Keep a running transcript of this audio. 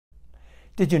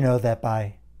Did you know that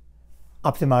by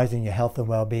optimizing your health and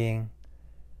well-being,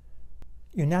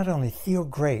 you not only feel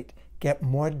great, get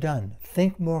more done,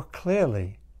 think more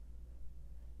clearly,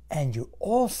 and you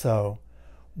also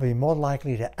will be more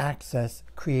likely to access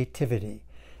creativity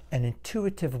and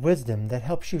intuitive wisdom that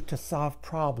helps you to solve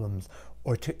problems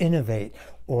or to innovate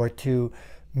or to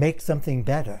make something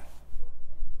better.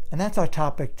 And that's our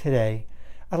topic today.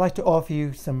 I'd like to offer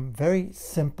you some very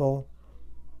simple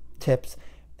tips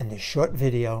in this short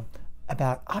video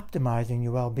about optimizing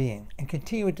your well-being and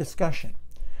continue a discussion.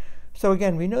 So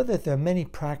again, we know that there are many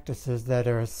practices that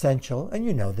are essential, and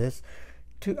you know this,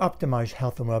 to optimize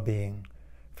health and well-being,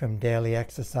 from daily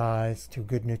exercise to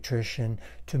good nutrition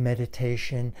to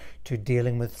meditation to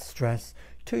dealing with stress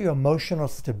to your emotional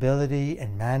stability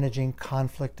and managing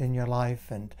conflict in your life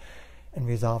and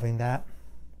resolving that.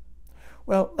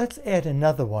 Well, let's add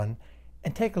another one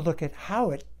and take a look at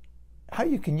how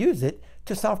you can use it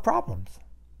to solve problems.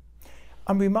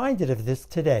 I'm reminded of this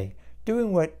today,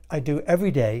 doing what I do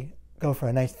every day, go for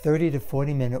a nice 30 to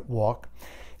 40 minute walk.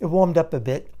 It warmed up a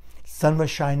bit, sun was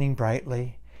shining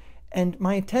brightly, and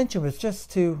my intention was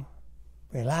just to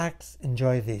relax,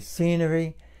 enjoy the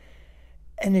scenery.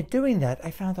 And in doing that,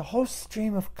 I found a whole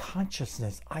stream of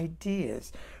consciousness,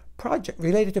 ideas,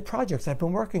 related to projects I've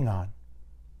been working on.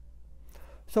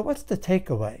 So what's the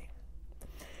takeaway?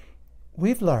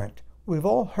 We've learned, we've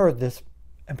all heard this,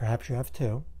 and perhaps you have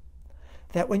too,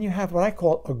 that when you have what I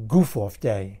call a goof-off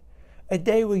day, a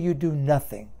day where you do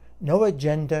nothing, no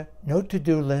agenda, no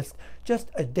to-do list, just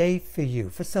a day for you,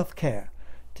 for self-care,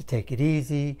 to take it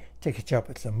easy, to catch up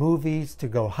with some movies, to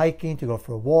go hiking, to go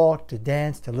for a walk, to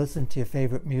dance, to listen to your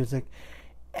favorite music,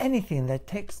 anything that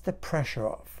takes the pressure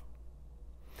off.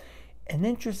 And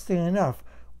interestingly enough,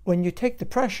 when you take the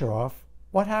pressure off,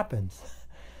 what happens?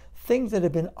 Things that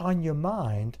have been on your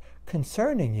mind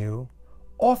concerning you,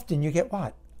 often you get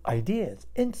what? Ideas,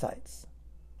 insights.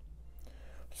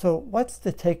 So what's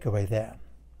the takeaway there?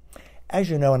 As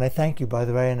you know, and I thank you, by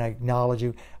the way, and I acknowledge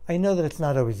you, I know that it's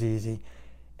not always easy.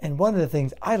 And one of the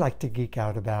things I like to geek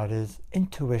out about is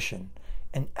intuition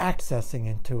and accessing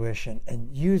intuition and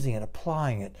using it,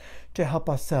 applying it to help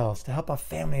ourselves, to help our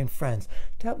family and friends,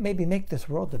 to help maybe make this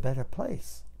world a better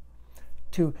place,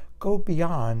 to go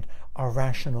beyond our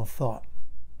rational thought.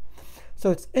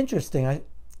 So it's interesting,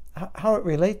 how it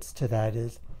relates to that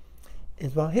is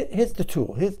well, here's the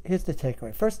tool, here's the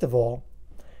takeaway. First of all,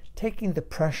 taking the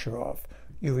pressure off,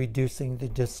 you're reducing the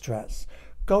distress.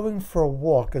 Going for a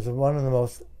walk is one of the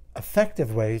most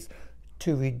effective ways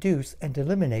to reduce and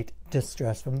eliminate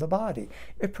distress from the body.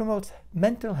 It promotes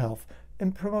mental health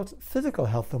and promotes physical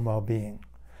health and well-being.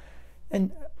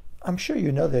 And I'm sure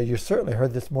you know that, you certainly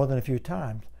heard this more than a few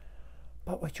times.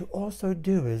 But what you also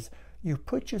do is you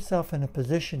put yourself in a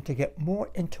position to get more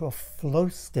into a flow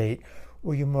state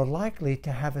where you're more likely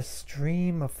to have a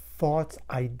stream of thoughts,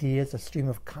 ideas, a stream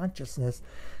of consciousness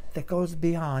that goes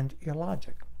beyond your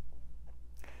logic.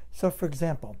 So for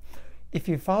example, if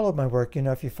you follow my work,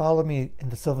 if you follow me in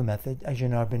the Silva Method, as you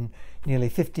know, I've been nearly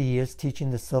 50 years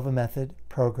teaching the Silva Method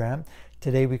program.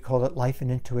 Today we call it Life and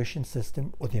Intuition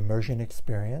System, or the Immersion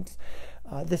Experience.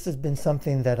 This has been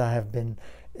something that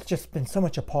it's just been so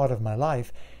much a part of my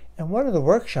life. And one of the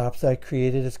workshops I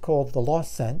created is called The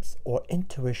Lost Sense, or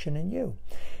Intuition in You.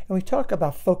 And we talk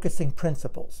about focusing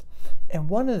principles. And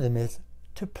one of them is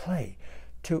to play.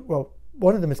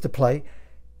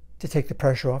 To take the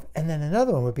pressure off, and then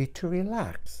another one would be to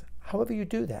relax, however you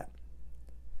do that.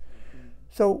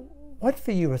 So what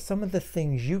for you are some of the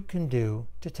things you can do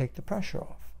to take the pressure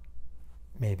off?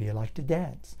 Maybe you like to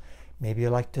dance. Maybe you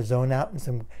like to zone out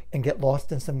and get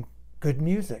lost in some good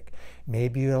music.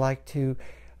 Maybe you like to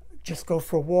just go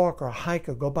for a walk or a hike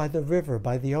or go by the river,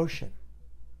 by the ocean.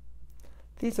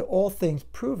 These are all things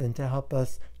proven to help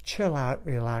us chill out,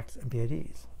 relax, and be at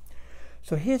ease.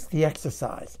 So here's the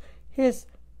exercise. Here's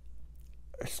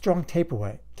a strong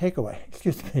takeaway. If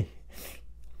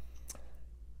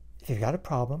you've got a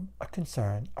problem, a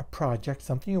concern, a project,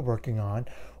 something you're working on,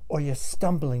 or you're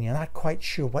stumbling, you're not quite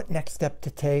sure what next step to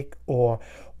take, or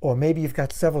maybe you've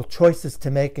got several choices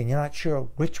to make and you're not sure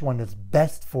which one is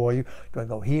best for you. Do I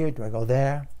go here? Do I go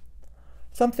there?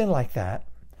 Something like that.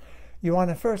 You want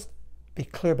to first be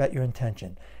clear about your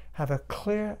intention. Have a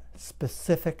clear,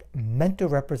 specific mental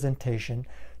representation,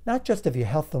 not just of your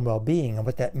health and well-being and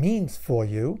what that means for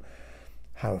you,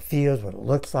 how it feels, what it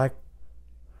looks like.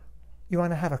 You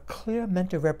want to have a clear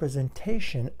mental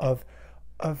representation of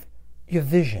your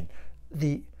vision,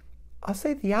 I'll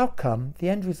say the outcome, the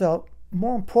end result,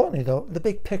 more importantly though, the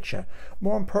big picture,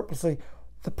 more importantly,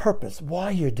 the purpose,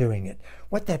 why you're doing it,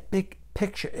 what that big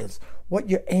picture is, what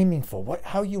you're aiming for,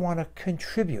 how you want to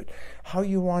contribute, how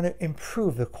you want to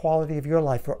improve the quality of your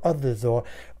life or others, or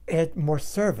add more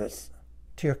service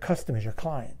to your customers, your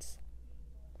clients.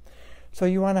 So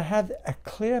you want to have a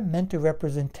clear mental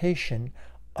representation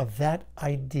of that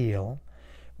ideal,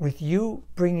 with you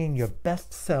bringing your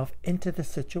best self into the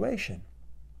situation.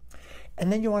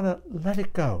 And then you want to let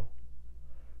it go.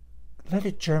 Let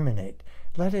it germinate.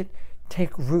 Let it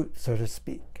take root, so to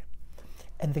speak.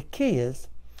 And the key is,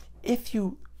 if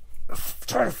you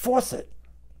try to force it,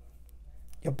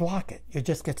 you block it. You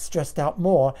just get stressed out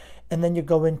more, and then you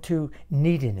go into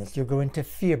neediness. You go into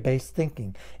fear-based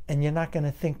thinking, and you're not going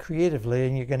to think creatively,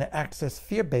 and you're going to access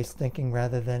fear-based thinking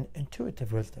rather than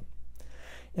intuitive wisdom.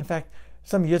 In fact,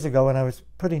 some years ago, when I was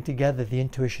putting together the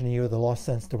Intuition in You, the Lost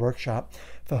Sense, the workshop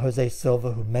for Jose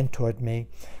Silva, who mentored me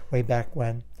way back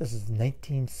when, this is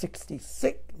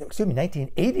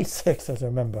 1986, as I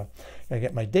remember. I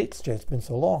get my dates straight, it's been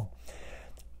so long.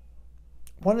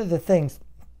 One of the things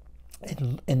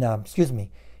in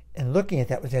looking at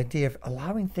that was the idea of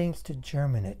allowing things to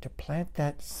germinate, to plant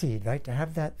that seed, right, to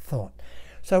have that thought.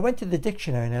 So I went to the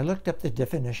dictionary and I looked up the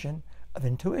definition of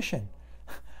intuition.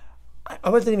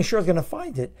 I wasn't even sure I was going to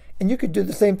find it. And you could do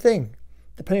the same thing,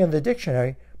 depending on the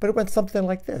dictionary, but it went something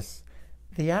like this: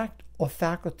 the act or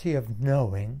faculty of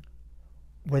knowing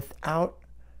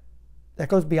that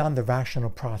goes beyond the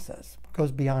rational process,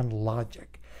 goes beyond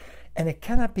logic. And it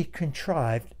cannot be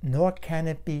contrived, nor can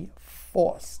it be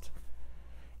forced.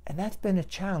 And that's been a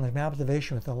challenge, my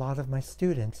observation with a lot of my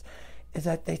students, is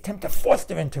that they attempt to force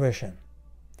their intuition.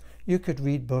 You could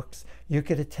read books, you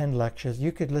could attend lectures,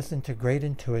 you could listen to great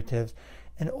intuitives,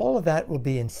 and all of that will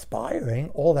be inspiring,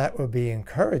 all that will be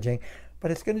encouraging, but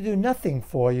it's going to do nothing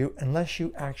for you unless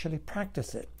you actually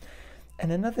practice it.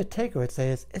 And another take I would say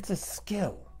is, it's a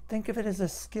skill. Think of it as a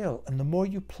skill, and the more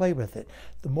you play with it,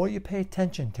 the more you pay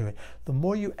attention to it, the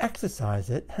more you exercise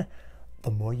it,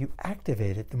 the more you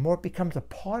activate it, the more it becomes a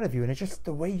part of you, and it's just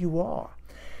the way you are.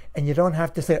 And you don't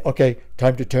have to say, okay,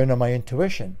 time to turn on my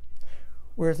intuition.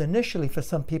 Whereas initially, for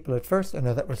some people at first, I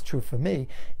know that was true for me,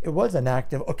 it was an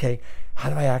act of, okay, how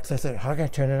do I access it? How can I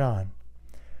turn it on?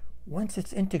 Once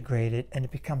it's integrated and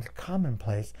it becomes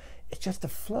commonplace, it's just a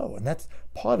flow. And that's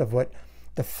part of what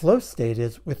the flow state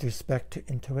is with respect to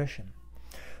intuition.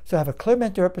 So have a clear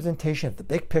mental representation of the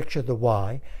big picture, the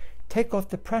why. Take off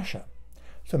the pressure.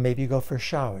 So maybe you go for a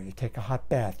shower, you take a hot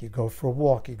bath, you go for a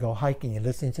walk, you go hiking, you're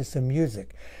listening to some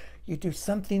music. You do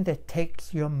something that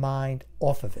takes your mind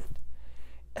off of it.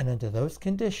 And under those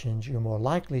conditions, you're more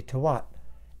likely to what?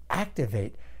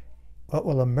 Activate what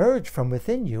will emerge from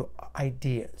within you,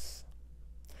 ideas.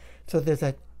 So there's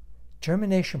a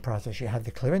germination process. You have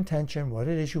the clear intention, what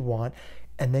it is you want,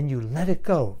 and then you let it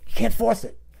go. You can't force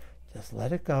it. Just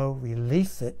let it go,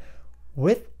 release it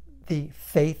with the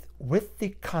faith, with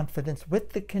the confidence,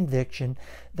 with the conviction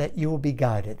that you will be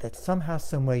guided, that somehow,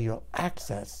 some way you'll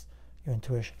access your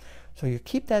intuition. So you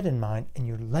keep that in mind and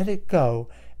you let it go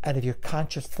out of your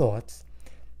conscious thoughts.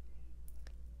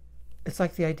 It's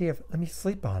like the idea of, let me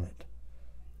sleep on it.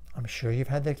 I'm sure you've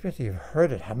had the experience. You've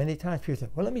heard it. How many times people say,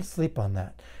 well, let me sleep on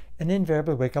that. And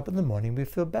invariably wake up in the morning, we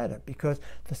feel better because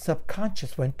the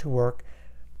subconscious went to work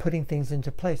putting things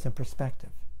into place and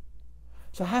perspective.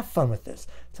 So have fun with this.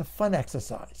 It's a fun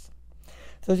exercise.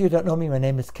 For those of you who don't know me, my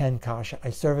name is Ken Coscia.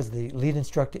 I serve as the lead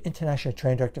instructor, international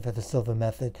training director for the Silva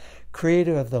Method,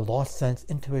 creator of the Lost Sense,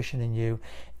 Intuition in You.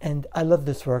 And I love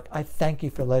this work. I thank you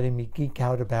for letting me geek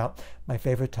out about my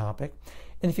favorite topic.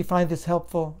 And if you find this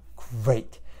helpful,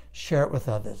 great. Share it with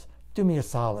others. Do me a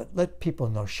solid. Let people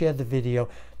know. Share the video.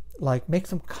 Make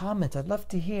some comments. I'd love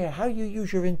to hear how you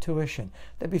use your intuition.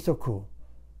 That'd be so cool.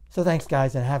 So thanks,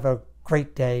 guys, and have a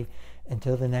great day.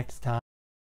 Until the next time.